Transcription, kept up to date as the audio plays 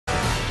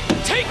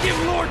Give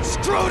Lord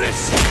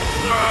Scrotus!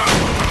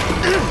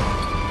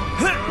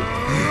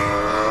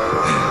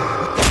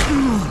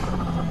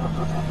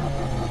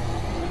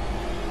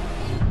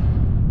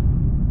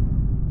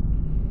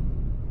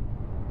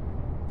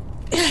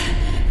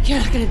 You're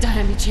not gonna die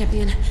on me,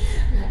 champion.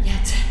 Not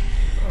yet.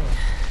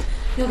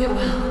 You'll get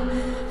well.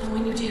 And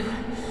when you do...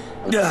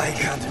 I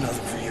can't do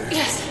nothing for you.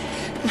 Yes,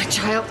 my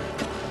child.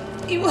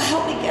 You will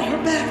help me get her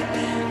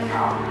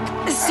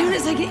back. As soon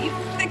as I get you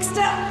fixed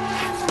up.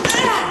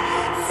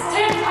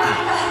 Stand up!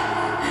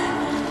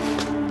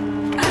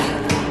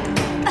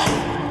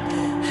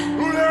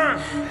 Who there?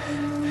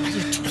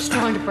 You're too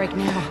strong to break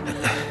now.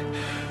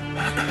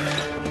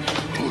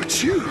 Oh,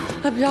 it's you.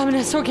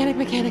 Abdominus, organic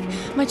mechanic.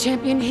 My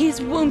champion,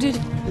 he's wounded.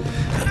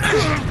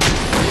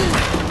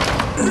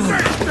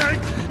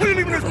 We didn't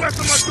even left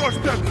on my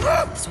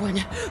doorstep. This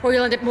one, or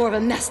you'll end up more of a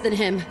mess than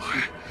him.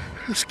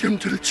 Let's get him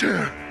to the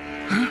chair.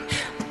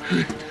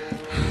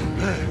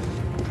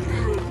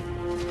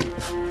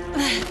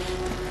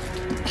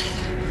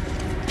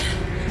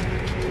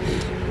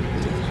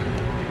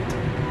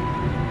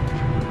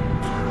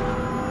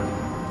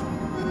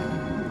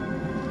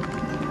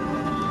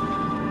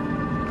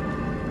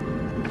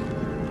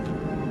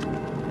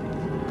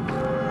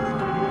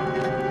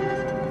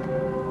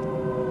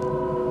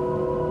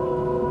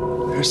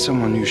 There's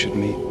someone you should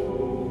meet.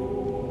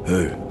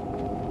 Who?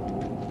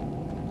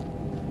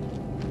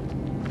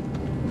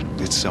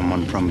 It's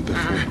someone from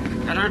before.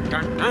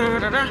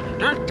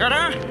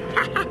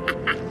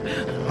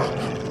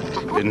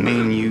 Didn't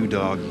mean you,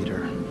 dog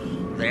eater.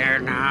 There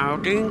now,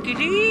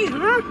 Dinky-Dee,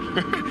 huh?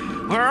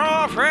 We're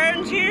all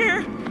friends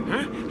here,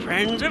 huh?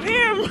 Friends of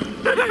him.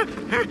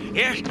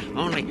 Yes,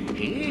 only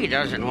he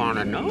doesn't want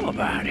to know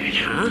about it,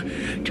 huh?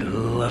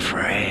 Too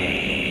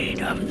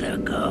afraid of the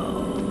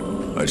ghost.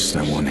 I just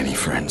don't want any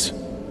friends.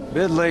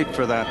 Bit late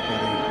for that,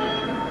 buddy.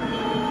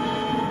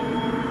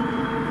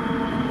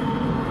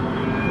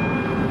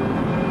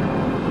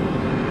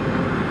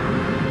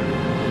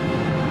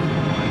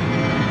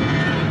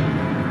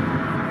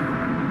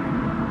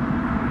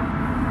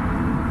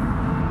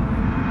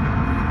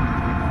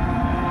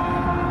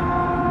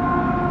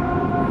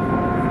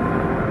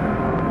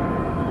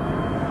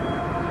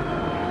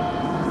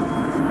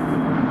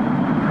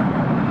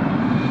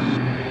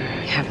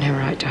 You have no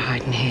right to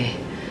hide in here.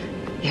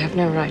 You have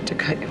no right to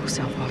cut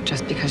yourself off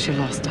just because you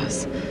lost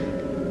us.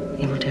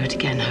 You will do it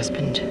again,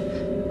 husband.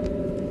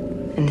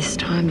 And this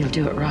time you'll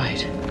do it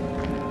right.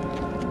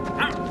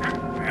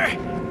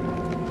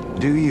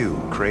 Do you,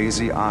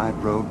 crazy-eyed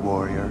road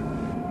warrior,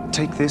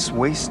 take this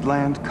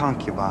wasteland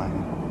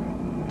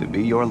concubine to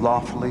be your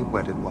lawfully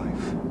wedded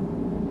wife?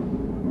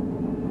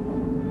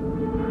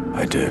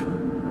 I do.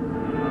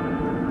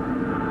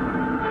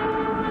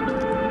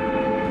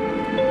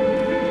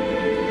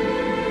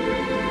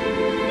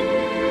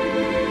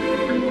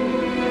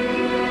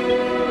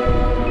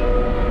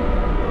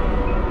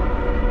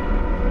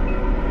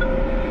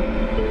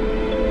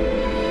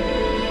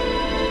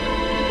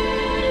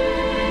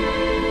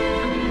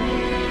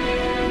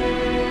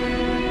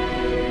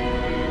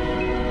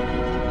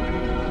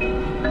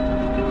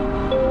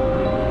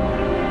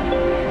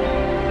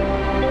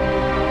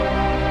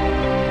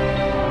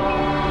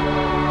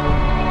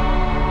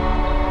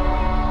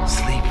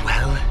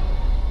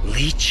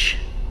 Leech.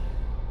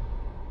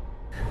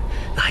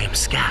 I am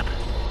Scab.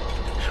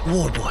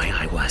 War boy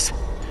I was.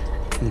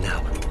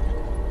 Now,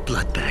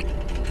 Bloodbag.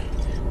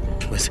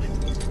 Was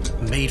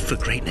made for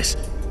greatness.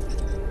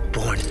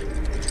 Born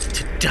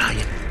to die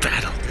in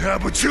battle. Yeah,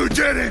 but you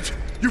didn't!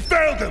 You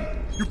failed him!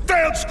 You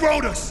failed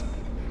Scrotus!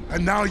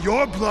 And now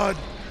your blood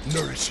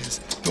nourishes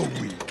the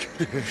weak.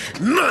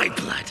 My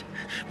blood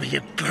may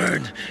it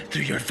burn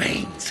through your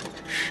veins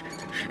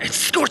and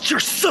scorch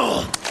your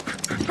soul.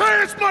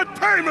 Hey, it's my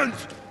payment!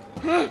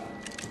 Huh?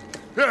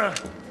 Yeah,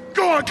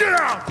 go on, get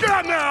out! Get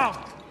out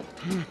now!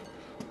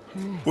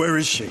 Where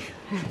is she?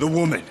 The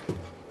woman?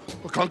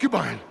 A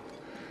concubine.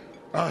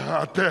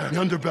 Out there in the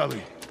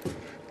underbelly.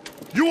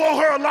 You owe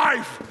her a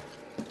life!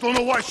 Don't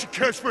know why she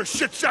cares for a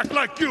shit sack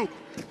like you!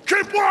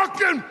 Keep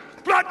walking!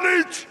 Blood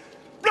leech!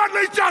 Blood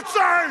leech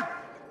outside!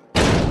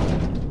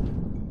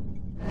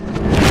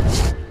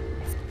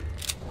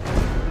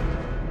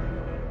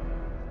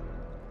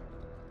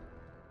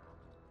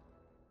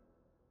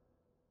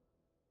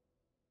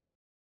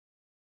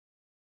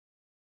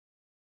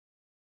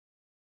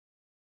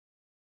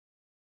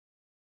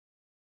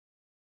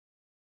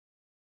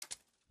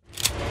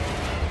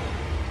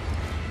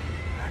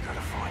 I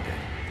gotta find it.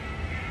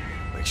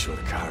 Make sure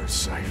the car is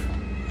safe.